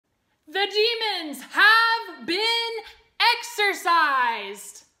The demons have been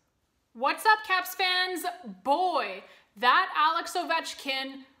exorcised! What's up, Caps fans? Boy, that Alex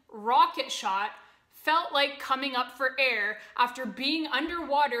Ovechkin rocket shot felt like coming up for air after being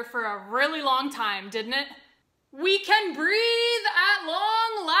underwater for a really long time, didn't it? We can breathe at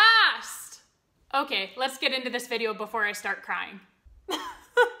long last! Okay, let's get into this video before I start crying. God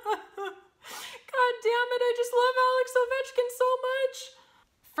damn it, I just love Alex Ovechkin so much.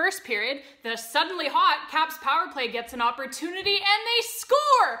 First period, the suddenly hot Caps power play gets an opportunity and they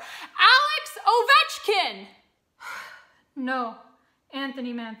score! Alex Ovechkin! No,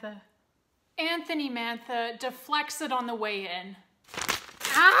 Anthony Mantha. Anthony Mantha deflects it on the way in.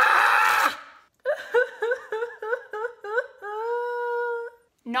 Ah!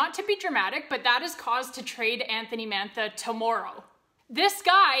 Not to be dramatic, but that is cause to trade Anthony Mantha tomorrow. This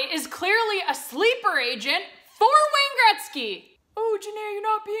guy is clearly a sleeper agent for Wayne Gretzky. Oh, Janae, you're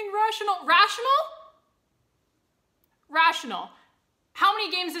not being rational. Rational? Rational. How many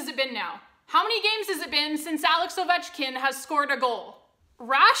games has it been now? How many games has it been since Alex Ovechkin has scored a goal?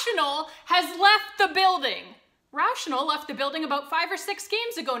 Rational has left the building. Rational left the building about 5 or 6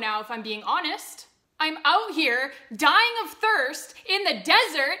 games ago now, if I'm being honest. I'm out here dying of thirst in the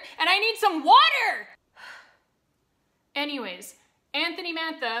desert and I need some water. Anyways, Anthony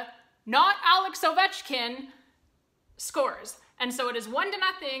Mantha, not Alex Ovechkin, scores. And so it is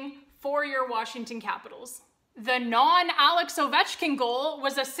 1-0 for your Washington Capitals. The non-Alex Ovechkin goal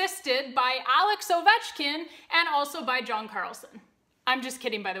was assisted by Alex Ovechkin and also by John Carlson. I'm just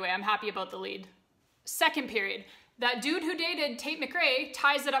kidding, by the way. I'm happy about the lead. Second period. That dude who dated Tate McRae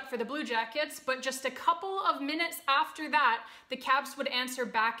ties it up for the Blue Jackets, but just a couple of minutes after that, the Caps would answer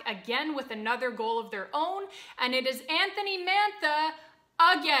back again with another goal of their own, and it is Anthony Mantha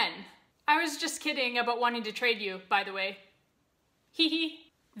again. I was just kidding about wanting to trade you, by the way. Hee hee.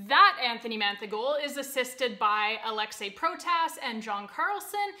 That Anthony Mantha goal is assisted by Alexei Protas and John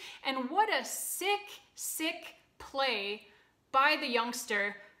Carlson, and what a sick, sick play by the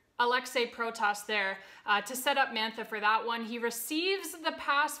youngster Alexei Protas there to set up Mantha for that one. He receives the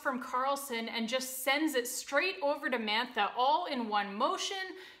pass from Carlson and just sends it straight over to Mantha all in one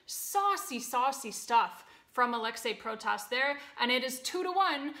motion. Saucy, saucy stuff from Alexei Protas there, and it is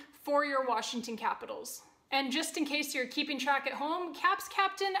 2-1 for your Washington Capitals. And just in case you're keeping track at home, Caps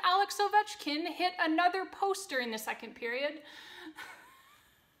captain Alex Ovechkin hit another poster in the second period.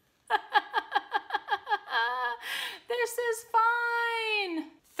 This is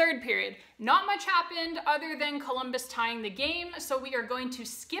fine. Third period, not much happened other than Columbus tying the game, so we are going to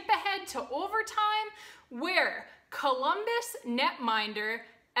skip ahead to overtime where Columbus netminder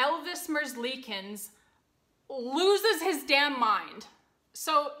Elvis Merzlikins loses his damn mind.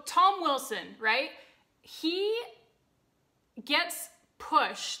 So Tom Wilson, right? He gets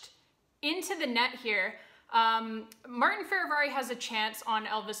pushed into the net here. Martin Ferravari has a chance on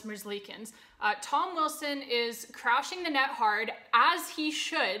Elvis Merzlikins. Tom Wilson is crashing the net hard, as he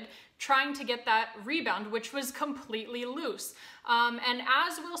should, trying to get that rebound, which was completely loose. And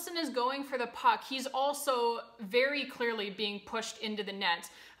as Wilson is going for the puck, he's also very clearly being pushed into the net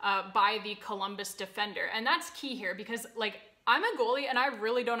by the Columbus defender. And that's key here because, like, I'm a goalie and I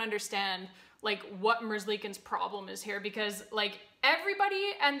really don't understand like what Merzlikins' problem is here because like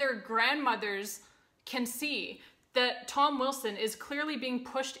everybody and their grandmothers can see that Tom Wilson is clearly being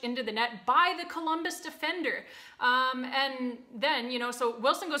pushed into the net by the Columbus defender. And then, you know, so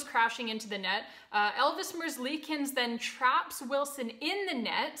Wilson goes crashing into the net. Elvis Merzlikins then traps Wilson in the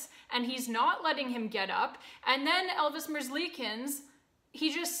net and he's not letting him get up. And then Elvis Merzlikins, he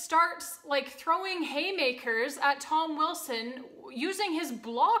just starts like throwing haymakers at Tom Wilson using his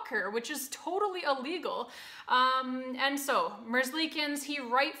blocker, which is totally illegal. And so Merzlikins, he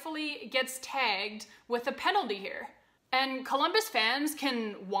rightfully gets tagged with a penalty here. And Columbus fans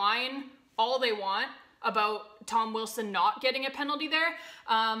can whine all they want about Tom Wilson not getting a penalty there.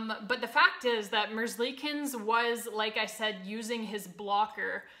 But the fact is that Merzlikins was, like I said, using his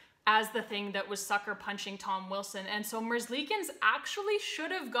blocker as the thing that was sucker punching Tom Wilson. And so Merzlikins actually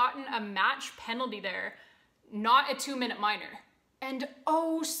should have gotten a match penalty there, not a 2-minute minor. And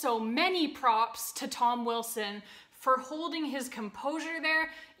oh, so many props to Tom Wilson for holding his composure there.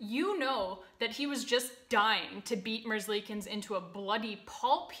 You know that he was just dying to beat Merzlikins into a bloody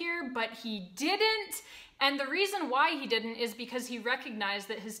pulp here, but he didn't. And the reason why he didn't is because he recognized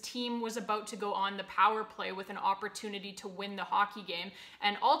that his team was about to go on the power play with an opportunity to win the hockey game.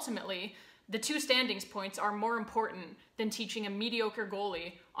 And ultimately, the 2 standings points are more important than teaching a mediocre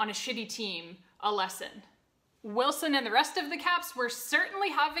goalie on a shitty team a lesson. Wilson and the rest of the Caps were certainly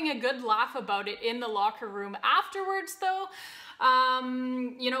having a good laugh about it in the locker room afterwards, though.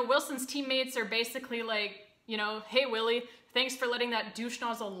 You know, Wilson's teammates are basically like, you know, hey, Willie, thanks for letting that douche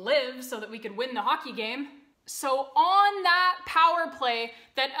nozzle live so that we could win the hockey game. So on that power play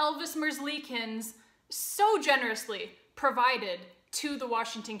that Elvis Merzlikins so generously provided to the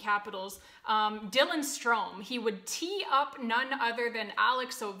Washington Capitals, Dylan Strome, he would tee up none other than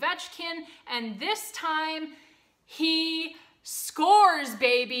Alex Ovechkin, and this time he scores,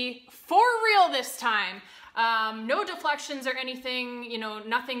 baby, for real this time. No deflections or anything, you know,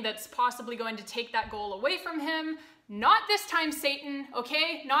 nothing that's possibly going to take that goal away from him. Not this time, Satan,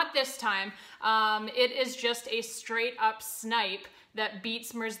 okay? Not this time. It is just a straight up snipe that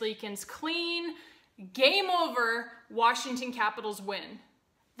beats Merzlikins clean. Game over, Washington Capitals win.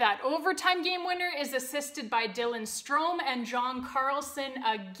 That overtime game winner is assisted by Dylan Strome and John Carlson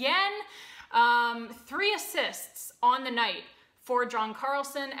again. 3 assists on the night for John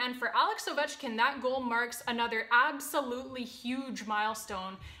Carlson, and for Alex Ovechkin, that goal marks another absolutely huge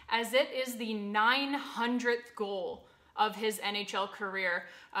milestone, as it is the 900th goal of his NHL career,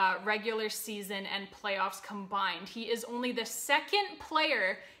 regular season and playoffs combined. He is only the 2nd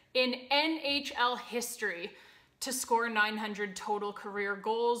player in NHL history to score 900 total career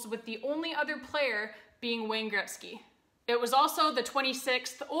goals, with the only other player being Wayne Gretzky. It was also the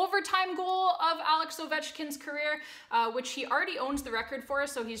 26th overtime goal of Alex Ovechkin's career, which he already owns the record for,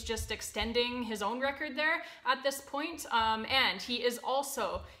 so he's just extending his own record there at this point. And he is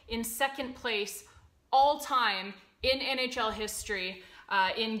also in 2nd place all-time in NHL history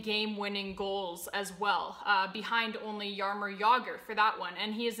in game-winning goals as well, behind only Jaromir Jagr for that one.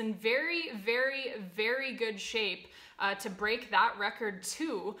 And he is in very, very, very good shape to break that record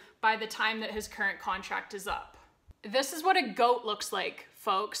too by the time that his current contract is up. This is what a goat looks like,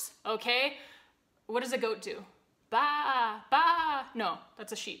 folks, okay? What does a goat do? Bah, bah. No,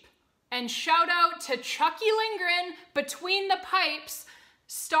 that's a sheep. And shout out to Chucky Lindgren, between the pipes,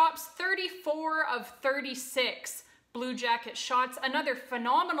 stops 34 of 36 Blue Jacket shots. Another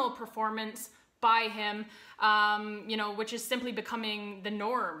phenomenal performance by him, you know, which is simply becoming the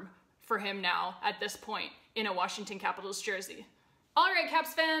norm for him now at this point in a Washington Capitals jersey. All right,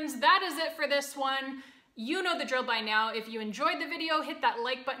 Caps fans, that is it for this one. You know the drill by now. If you enjoyed the video, hit that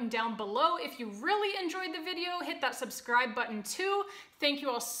like button down below. If you really enjoyed the video, hit that subscribe button too. Thank you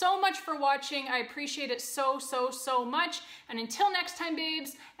all so much for watching. I appreciate it so, so, so much. And until next time,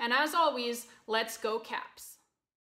 babes, and as always, let's go Caps.